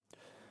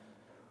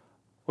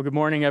Well, good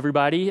morning,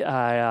 everybody.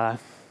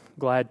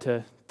 Glad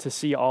to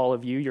see all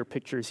of you. Your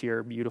pictures here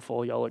are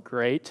beautiful. Y'all look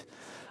great.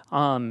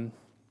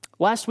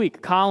 Last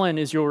week, Colin,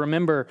 as you'll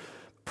remember,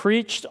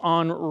 preached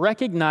on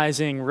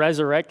recognizing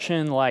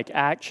resurrection-like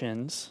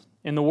actions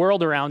in the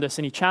world around us,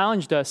 and he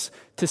challenged us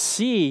to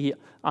see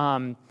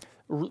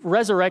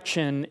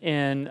resurrection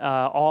in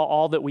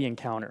all that we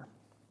encounter.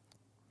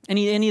 And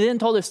he then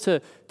told us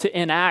to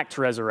enact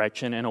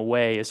resurrection in a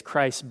way as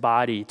Christ's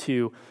body,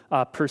 to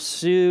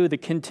pursue the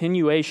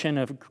continuation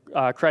of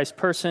Christ's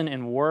person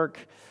and work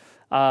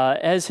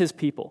as his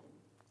people.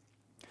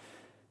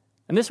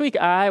 And this week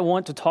I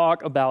want to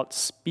talk about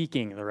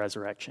speaking the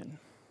resurrection.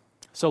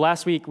 So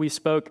last week we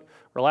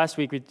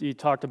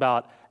talked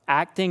about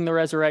acting the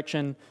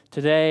resurrection.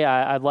 Today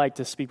I'd like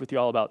to speak with you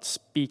all about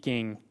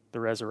speaking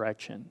the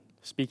resurrection,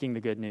 speaking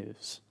the good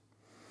news.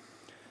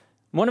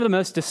 One of the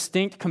most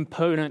distinct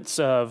components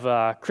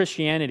of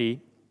Christianity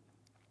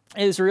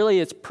is really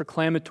its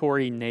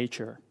proclamatory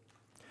nature.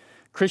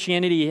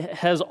 Christianity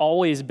has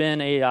always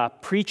been a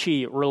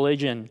preachy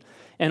religion,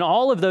 and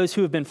all of those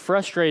who have been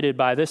frustrated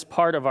by this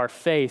part of our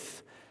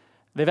faith,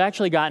 they've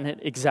actually gotten it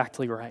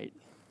exactly right.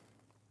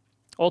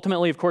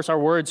 Ultimately, of course, our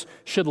words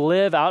should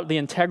live out the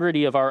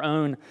integrity of our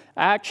own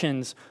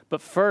actions, but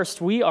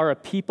first, we are a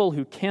people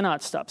who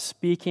cannot stop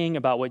speaking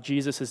about what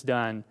Jesus has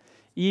done,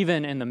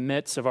 even in the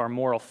midst of our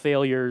moral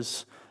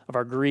failures, of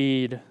our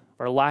greed, of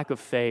our lack of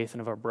faith, and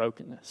of our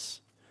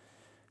brokenness.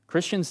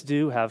 Christians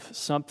do have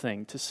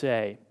something to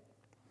say.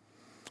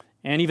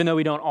 And even though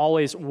we don't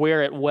always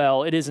wear it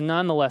well, it is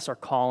nonetheless our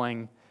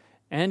calling,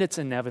 and it's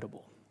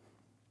inevitable.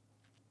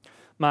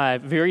 My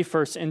very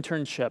first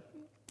internship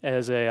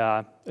as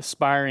a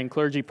aspiring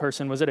clergy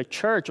person was at a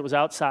church. It was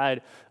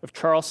outside of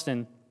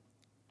Charleston.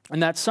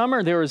 And that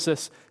summer, there was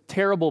this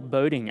terrible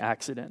boating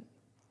accident.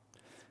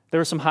 There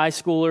were some high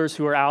schoolers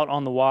who were out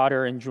on the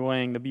water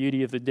enjoying the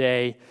beauty of the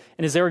day.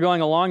 And as they were going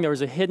along, there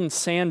was a hidden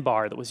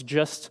sandbar that was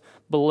just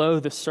below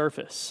the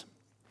surface.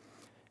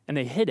 And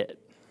they hit it.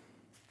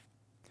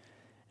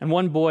 And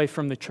one boy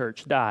from the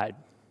church died.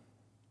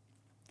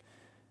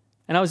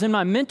 And I was in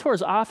my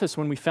mentor's office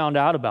when we found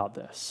out about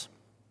this.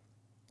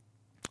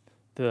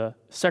 The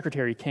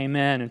secretary came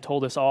in and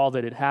told us all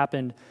that had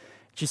happened.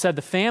 She said,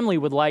 "The family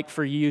would like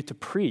for you to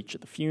preach at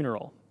the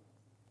funeral."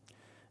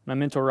 My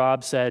mentor,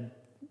 Rob, said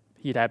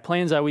he'd had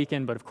plans that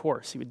weekend, but of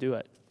course he would do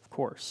it, of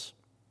course.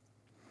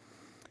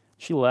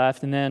 She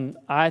left, and then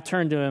I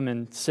turned to him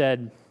and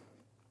said,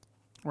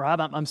 "Rob,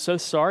 I'm so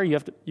sorry.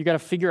 You got to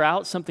figure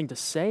out something to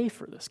say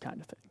for this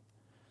kind of thing."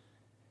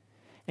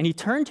 And he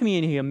turned to me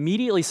and he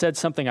immediately said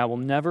something I will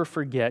never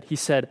forget. He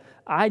said,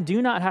 "I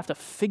do not have to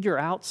figure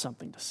out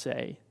something to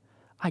say.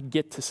 I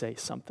get to say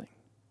something.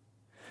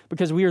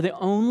 Because we are the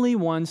only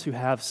ones who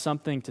have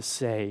something to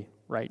say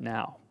right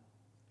now."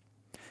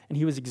 And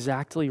he was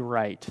exactly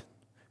right.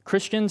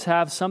 Christians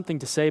have something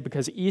to say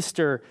because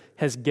Easter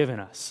has given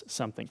us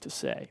something to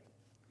say.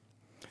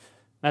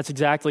 That's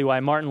exactly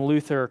why Martin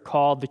Luther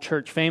called the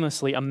church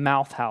famously a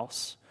mouth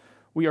house.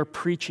 We are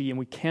preachy and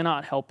we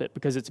cannot help it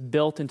because it's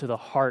built into the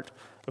heart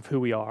of who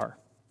we are.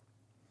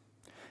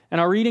 And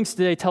our readings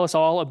today tell us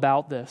all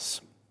about this.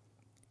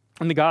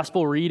 In the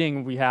gospel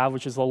reading we have,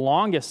 which is the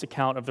longest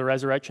account of the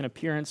resurrection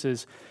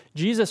appearances,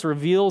 Jesus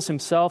reveals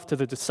himself to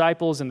the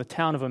disciples in the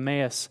town of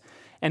Emmaus,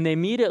 and they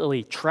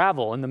immediately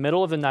travel in the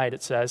middle of the night,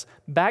 it says,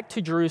 back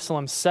to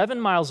Jerusalem 7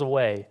 miles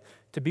away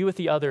to be with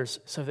the others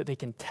so that they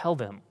can tell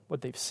them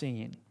what they've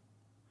seen.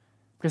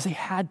 Because they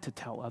had to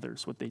tell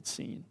others what they'd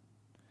seen.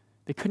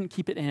 They couldn't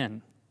keep it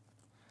in.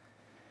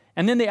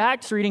 And then the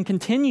Acts reading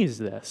continues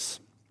this.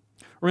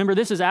 Remember,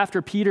 this is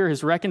after Peter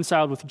has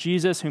reconciled with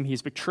Jesus, whom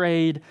he's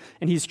betrayed,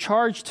 and he's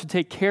charged to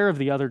take care of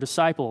the other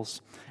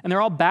disciples. And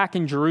they're all back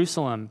in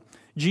Jerusalem.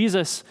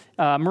 Jesus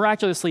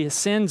miraculously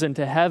ascends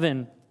into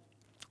heaven.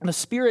 The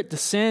Spirit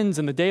descends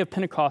and the day of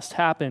Pentecost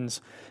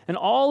happens. And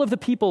all of the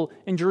people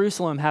in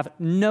Jerusalem have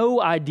no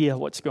idea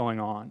what's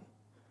going on.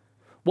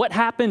 What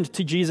happened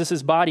to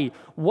Jesus' body?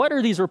 What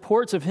are these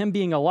reports of him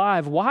being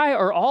alive? Why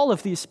are all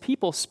of these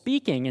people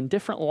speaking in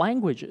different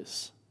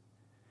languages?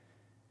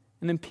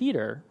 And then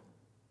Peter,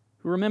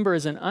 who remember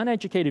is an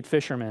uneducated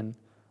fisherman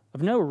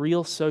of no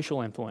real social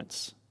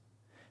influence,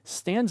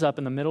 stands up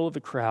in the middle of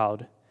the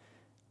crowd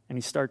and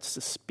he starts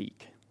to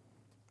speak.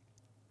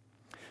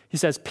 He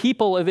says,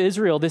 "People of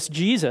Israel, this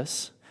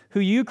Jesus, who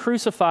you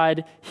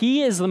crucified,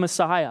 he is the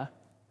Messiah.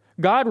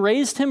 God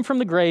raised him from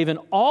the grave, and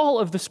all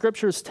of the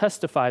scriptures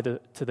testify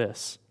to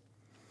this."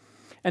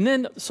 And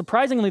then,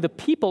 surprisingly, the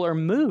people are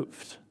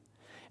moved,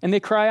 and they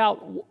cry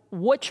out,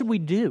 "What should we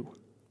do?"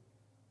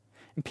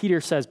 And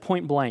Peter says,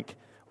 point blank,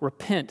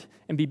 "Repent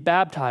and be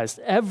baptized,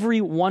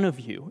 every one of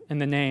you, in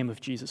the name of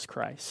Jesus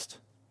Christ."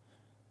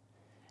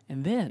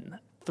 And then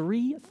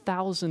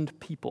 3,000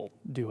 people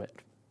do it.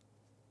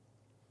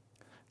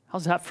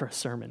 How's that for a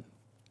sermon?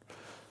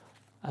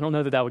 I don't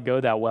know that would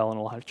go that well in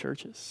a lot of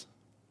churches.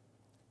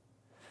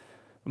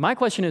 My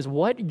question is,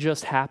 what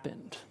just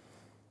happened?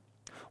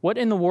 What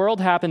in the world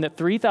happened that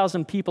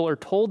 3,000 people are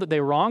told that they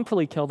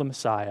wrongfully killed the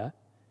Messiah,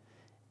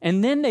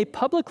 And then they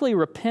publicly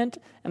repent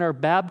and are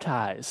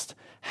baptized.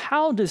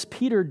 How does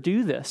Peter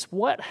do this?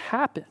 What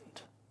happened?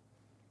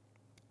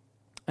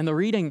 And the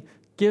reading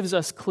gives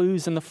us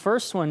clues, and the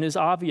first one is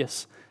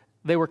obvious.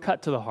 They were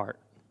cut to the heart.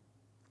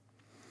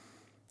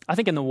 I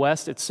think in the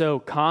West, it's so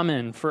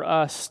common for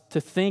us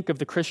to think of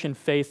the Christian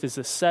faith as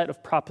a set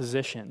of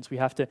propositions. We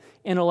have to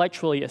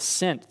intellectually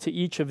assent to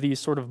each of these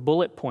sort of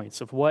bullet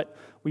points of what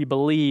we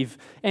believe.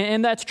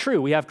 And that's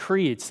true. We have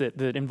creeds that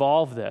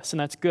involve this, and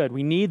that's good.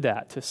 We need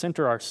that to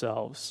center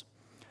ourselves.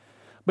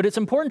 But it's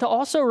important to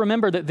also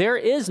remember that there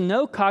is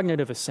no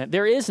cognitive assent.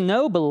 There is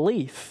no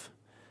belief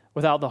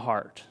without the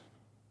heart.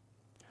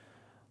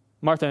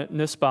 Martha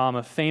Nussbaum,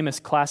 a famous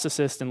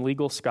classicist and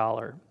legal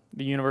scholar at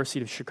the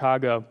University of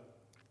Chicago,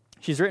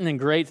 she's written in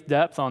great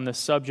depth on this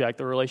subject,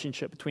 the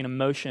relationship between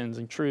emotions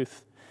and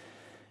truth.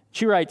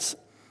 She writes,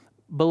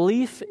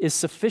 "Belief is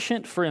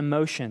sufficient for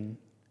emotion,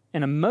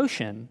 and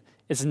emotion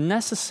is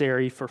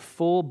necessary for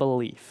full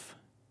belief."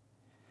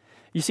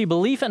 You see,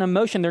 belief and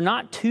emotion, they're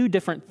not two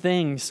different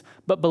things,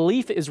 but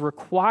belief is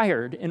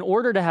required in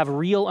order to have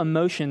real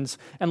emotions,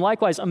 and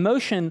likewise,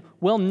 emotion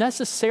will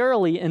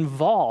necessarily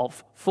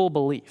involve full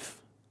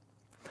belief.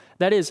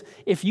 That is,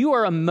 if you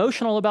are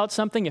emotional about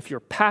something, if you're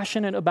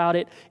passionate about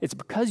it, it's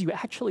because you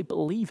actually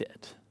believe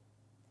it.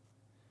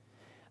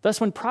 Thus,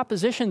 when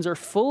propositions are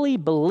fully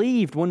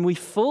believed, when we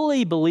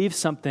fully believe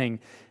something,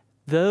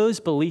 those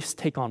beliefs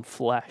take on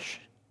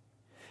flesh.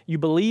 You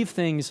believe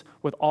things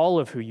with all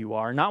of who you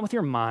are, not with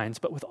your minds,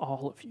 but with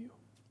all of you.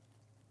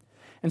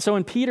 And so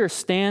when Peter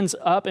stands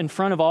up in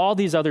front of all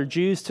these other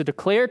Jews to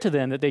declare to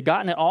them that they'd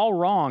gotten it all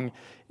wrong,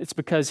 it's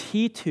because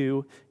he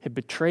too had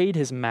betrayed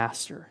his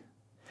master.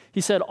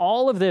 He said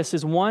all of this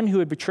is one who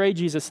had betrayed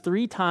Jesus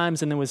 3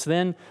 times and then was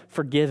then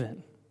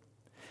forgiven.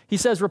 He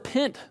says,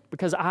 "Repent,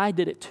 because I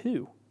did it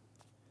too."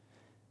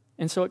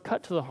 And so it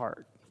cut to the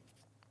heart.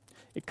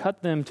 It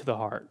cut them to the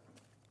heart.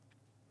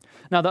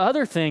 Now, the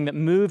other thing that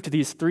moved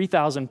these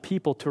 3,000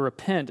 people to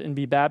repent and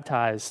be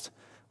baptized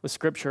was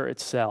Scripture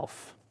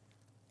itself.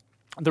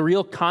 The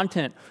real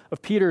content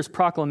of Peter's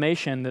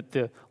proclamation that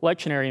the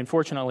lectionary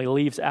unfortunately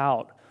leaves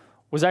out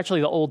was actually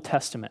the Old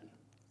Testament.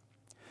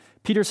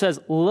 Peter says,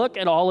 look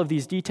at all of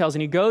these details,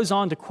 and he goes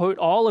on to quote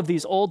all of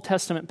these Old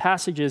Testament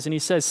passages, and he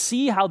says,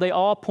 see how they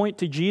all point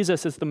to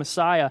Jesus as the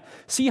Messiah.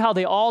 See how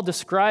they all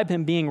describe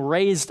him being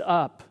raised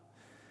up.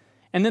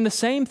 And then the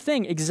same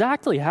thing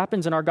exactly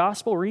happens in our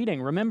gospel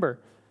reading. Remember,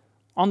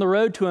 on the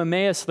road to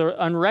Emmaus, the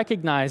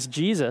unrecognized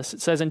Jesus, it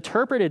says,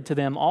 interpreted to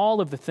them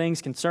all of the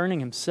things concerning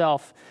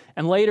himself.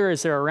 And later,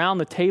 as they're around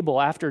the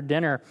table after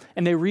dinner,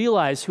 and they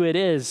realize who it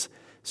is,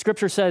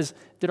 Scripture says,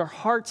 did our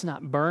hearts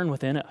not burn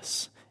within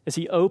us as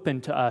he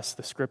opened to us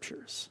the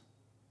Scriptures?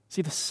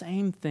 See, the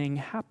same thing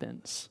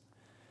happens.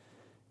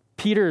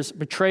 Peter's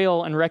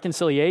betrayal and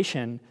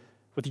reconciliation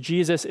with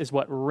Jesus is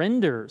what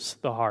renders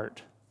the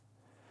heart,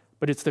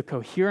 but it's the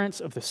coherence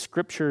of the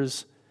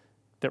Scriptures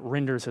that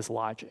renders his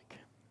logic.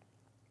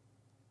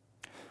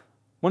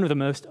 One of the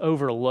most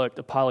overlooked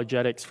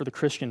apologetics for the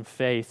Christian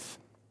faith,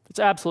 it's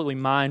absolutely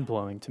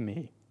mind-blowing to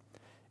me,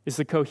 is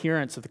the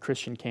coherence of the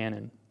Christian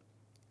canon.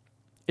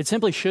 It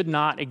simply should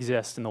not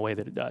exist in the way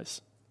that it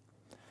does.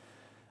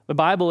 The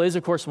Bible is,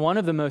 of course, one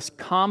of the most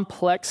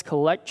complex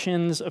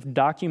collections of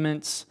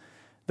documents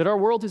that our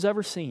world has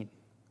ever seen.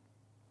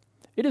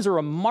 It is a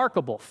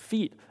remarkable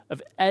feat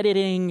of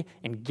editing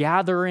and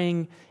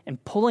gathering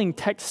and pulling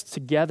texts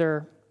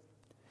together.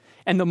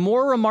 And the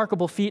more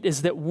remarkable feat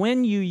is that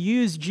when you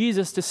use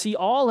Jesus to see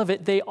all of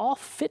it, they all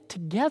fit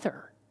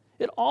together.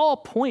 It all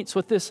points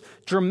with this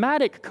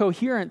dramatic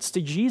coherence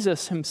to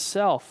Jesus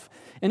himself.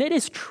 And it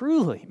is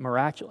truly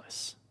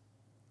miraculous.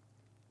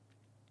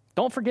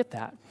 Don't forget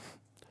that.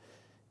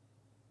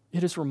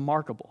 It is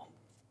remarkable.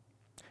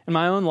 In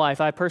my own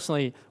life, I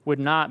personally would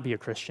not be a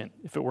Christian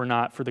if it were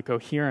not for the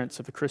coherence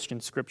of the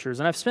Christian Scriptures.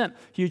 And I've spent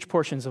huge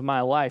portions of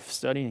my life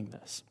studying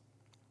this.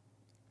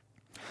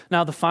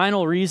 Now, the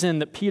final reason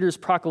that Peter's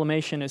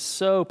proclamation is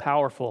so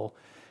powerful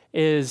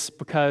is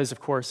because, of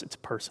course, it's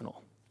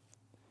personal.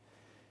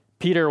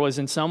 Peter was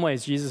in some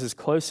ways Jesus'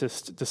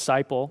 closest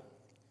disciple.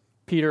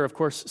 Peter, of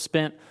course,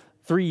 spent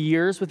 3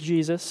 years with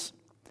Jesus.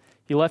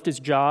 He left his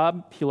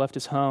job. He left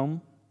his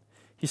home.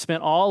 He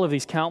spent all of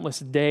these countless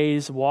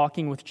days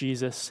walking with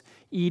Jesus,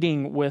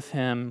 eating with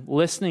him,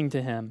 listening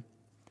to him.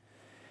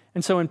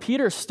 And so when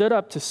Peter stood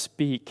up to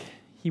speak,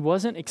 he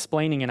wasn't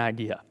explaining an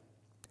idea.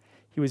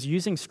 He was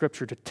using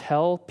Scripture to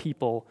tell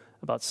people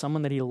about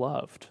someone that he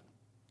loved.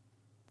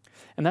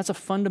 And that's a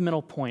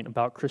fundamental point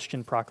about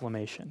Christian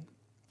proclamation.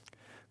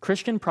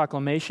 Christian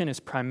proclamation is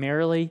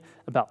primarily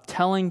about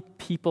telling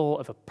people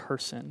of a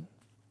person.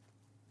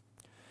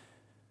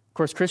 Of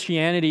course,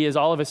 Christianity, as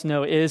all of us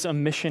know, is a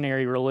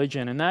missionary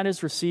religion, and that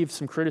has received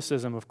some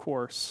criticism, of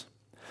course.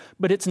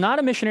 But it's not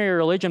a missionary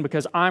religion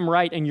because I'm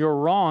right and you're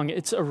wrong.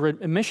 It's a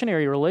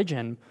missionary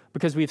religion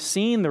because we've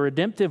seen the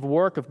redemptive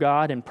work of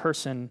God in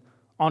person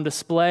on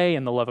display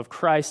in the love of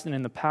Christ and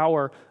in the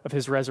power of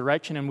his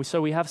resurrection, and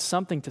so we have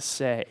something to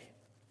say.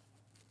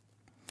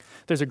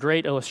 There's a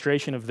great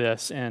illustration of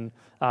this in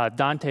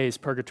Dante's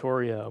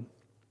Purgatorio.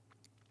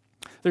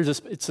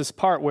 It's this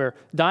part where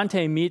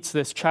Dante meets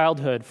this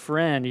childhood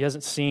friend he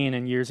hasn't seen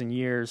in years and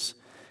years,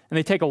 and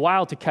they take a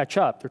while to catch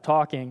up. They're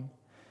talking.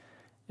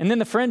 And then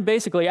the friend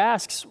basically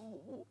asks,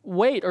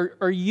 wait,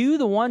 are you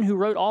the one who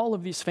wrote all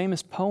of these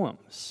famous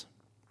poems?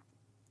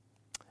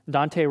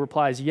 Dante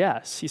replies,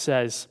 yes. He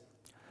says,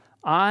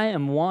 I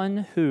am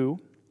one who,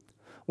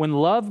 when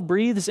love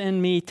breathes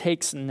in me,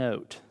 takes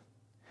note.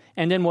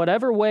 And in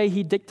whatever way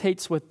he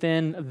dictates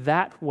within,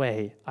 that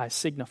way I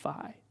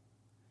signify.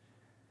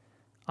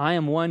 I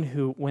am one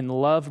who, when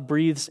love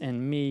breathes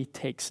in me,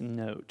 takes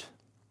note.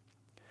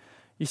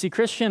 You see,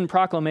 Christian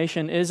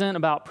proclamation isn't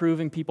about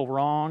proving people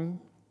wrong.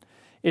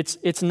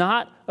 It's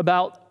not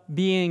about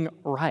being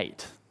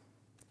right.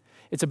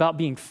 It's about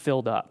being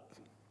filled up.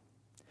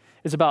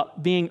 It's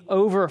about being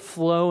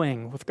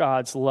overflowing with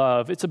God's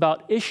love. It's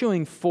about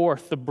issuing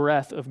forth the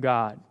breath of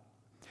God.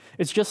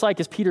 It's just like,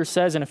 as Peter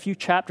says in a few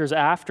chapters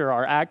after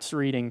our Acts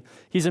reading,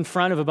 he's in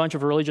front of a bunch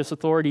of religious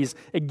authorities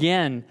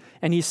again,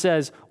 and he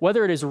says,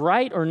 whether it is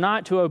right or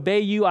not to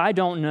obey you, I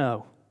don't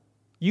know.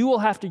 You will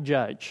have to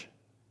judge.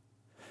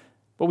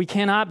 But we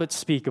cannot but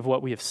speak of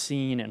what we have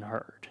seen and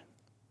heard.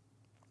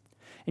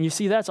 And you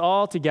see, that's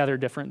altogether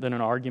different than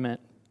an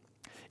argument.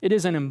 It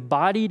is an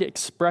embodied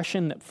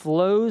expression that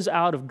flows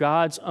out of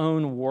God's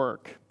own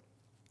work.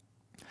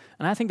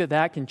 And I think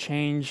that can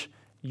change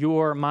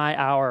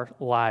our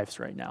lives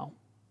right now.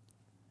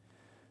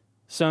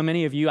 So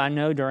many of you, I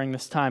know during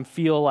this time,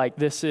 feel like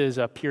this is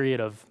a period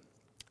of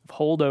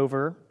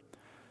holdover.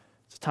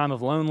 It's a time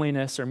of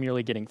loneliness or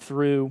merely getting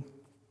through.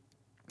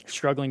 You're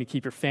struggling to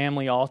keep your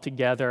family all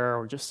together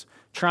or just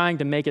trying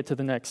to make it to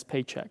the next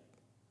paycheck.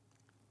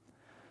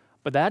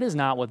 But that is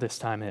not what this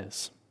time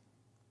is.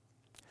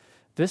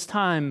 This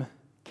time,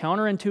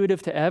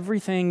 counterintuitive to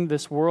everything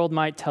this world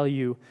might tell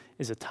you,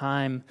 is a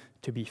time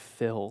to be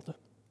filled.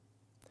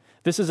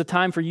 This is a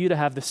time for you to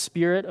have the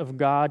Spirit of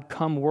God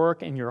come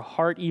work in your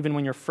heart even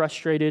when you're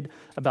frustrated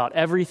about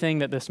everything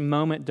that this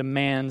moment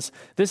demands.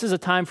 This is a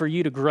time for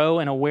you to grow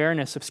in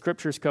awareness of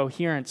Scripture's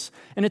coherence.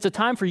 And it's a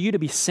time for you to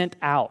be sent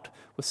out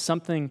with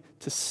something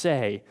to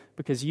say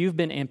because you've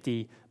been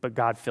empty, but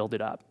God filled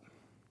it up.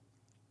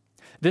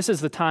 This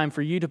is the time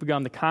for you to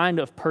become the kind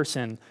of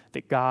person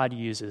that God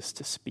uses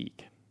to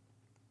speak.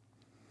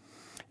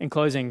 In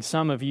closing,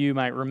 some of you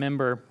might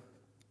remember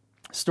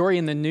a story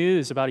in the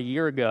news about a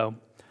year ago.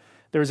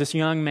 There was this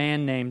young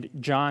man named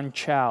John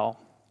Chow.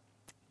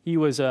 He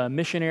was a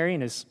missionary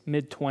in his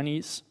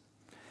mid-20s,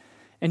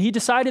 and he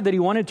decided that he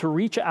wanted to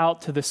reach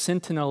out to the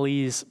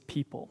Sentinelese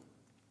people.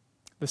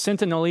 The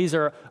Sentinelese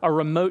are a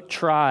remote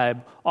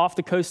tribe off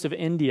the coast of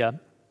India,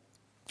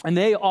 and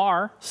they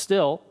are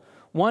still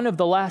one of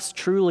the last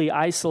truly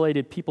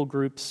isolated people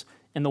groups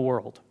in the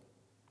world.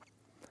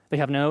 They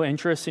have no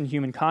interest in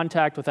human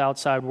contact with the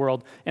outside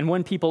world, and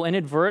when people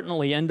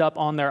inadvertently end up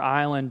on their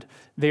island,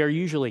 they are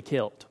usually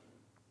killed.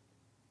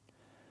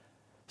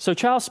 So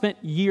Chow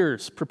spent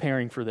years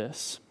preparing for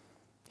this.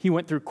 He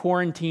went through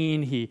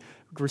quarantine, he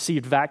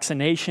received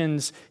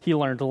vaccinations, he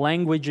learned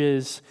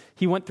languages,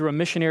 he went through a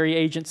missionary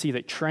agency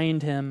that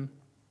trained him.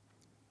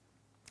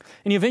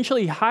 And he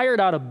eventually hired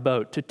out a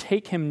boat to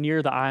take him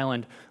near the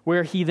island,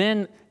 where he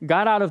then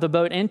got out of the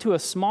boat into a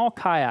small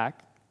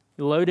kayak,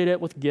 he loaded it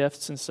with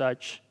gifts and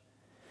such,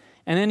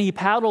 and then he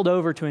paddled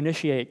over to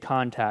initiate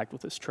contact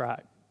with his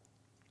tribe.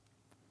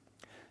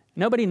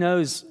 Nobody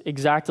knows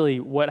exactly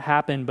what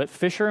happened, but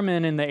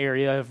fishermen in the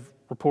area have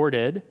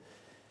reported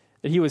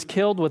that he was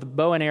killed with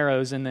bow and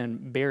arrows and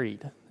then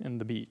buried in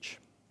the beach.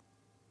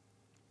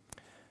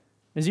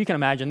 As you can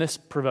imagine, this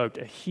provoked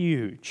a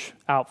huge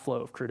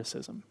outflow of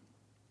criticism.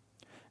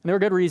 And there were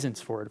good reasons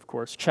for it, of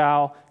course.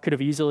 Chow could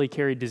have easily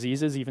carried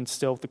diseases, even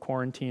still with the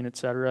quarantine,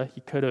 etc.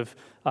 He could have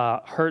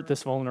hurt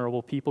this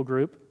vulnerable people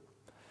group.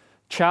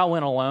 Chow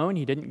went alone.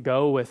 He didn't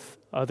go with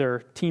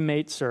other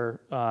teammates or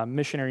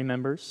missionary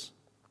members.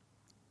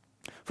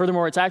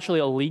 Furthermore, it's actually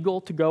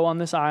illegal to go on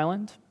this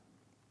island.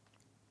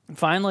 And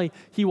finally,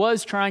 he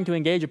was trying to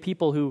engage a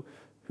people who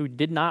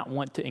did not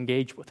want to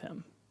engage with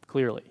him,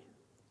 clearly.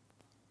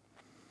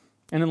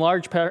 And in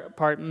large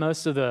part,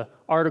 most of the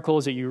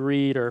articles that you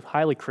read are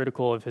highly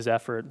critical of his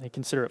effort. They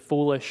consider it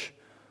foolish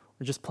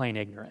or just plain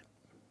ignorant.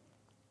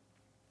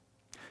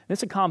 And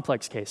it's a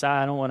complex case.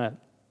 I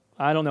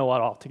don't know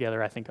what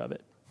altogether I think of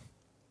it.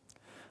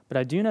 But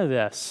I do know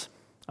this.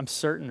 I'm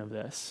certain of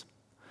this.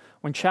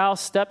 When Chow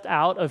stepped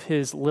out of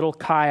his little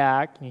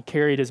kayak, and he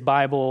carried his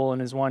Bible in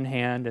his one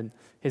hand and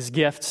his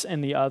gifts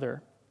in the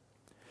other,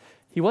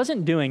 he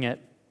wasn't doing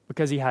it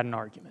because he had an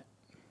argument.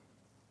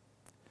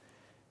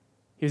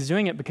 He was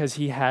doing it because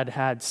he had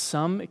had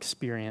some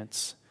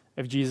experience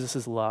of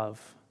Jesus'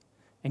 love,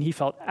 and he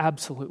felt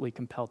absolutely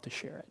compelled to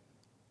share it.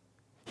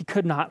 He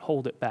could not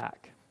hold it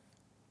back.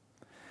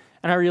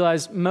 And I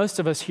realize most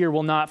of us here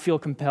will not feel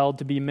compelled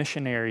to be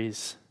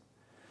missionaries.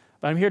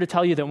 But I'm here to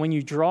tell you that when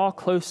you draw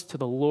close to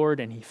the Lord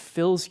and He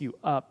fills you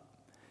up,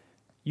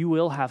 you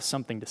will have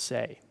something to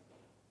say.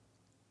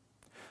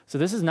 So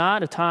this is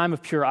not a time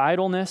of pure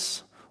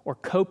idleness or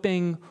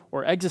coping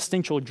or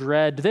existential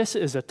dread. This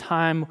is a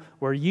time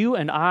where you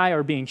and I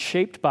are being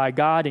shaped by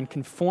God and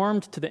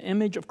conformed to the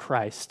image of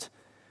Christ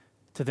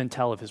to then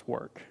tell of his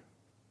work.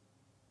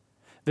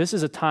 This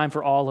is a time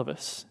for all of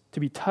us to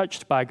be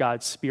touched by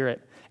God's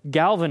Spirit,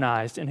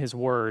 galvanized in his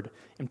word,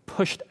 and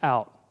pushed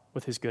out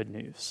with his good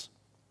news.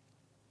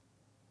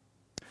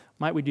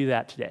 Might we do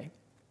that today?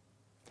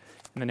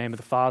 In the name of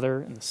the Father,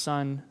 and the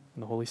Son,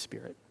 and the Holy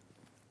Spirit.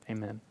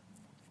 Amen.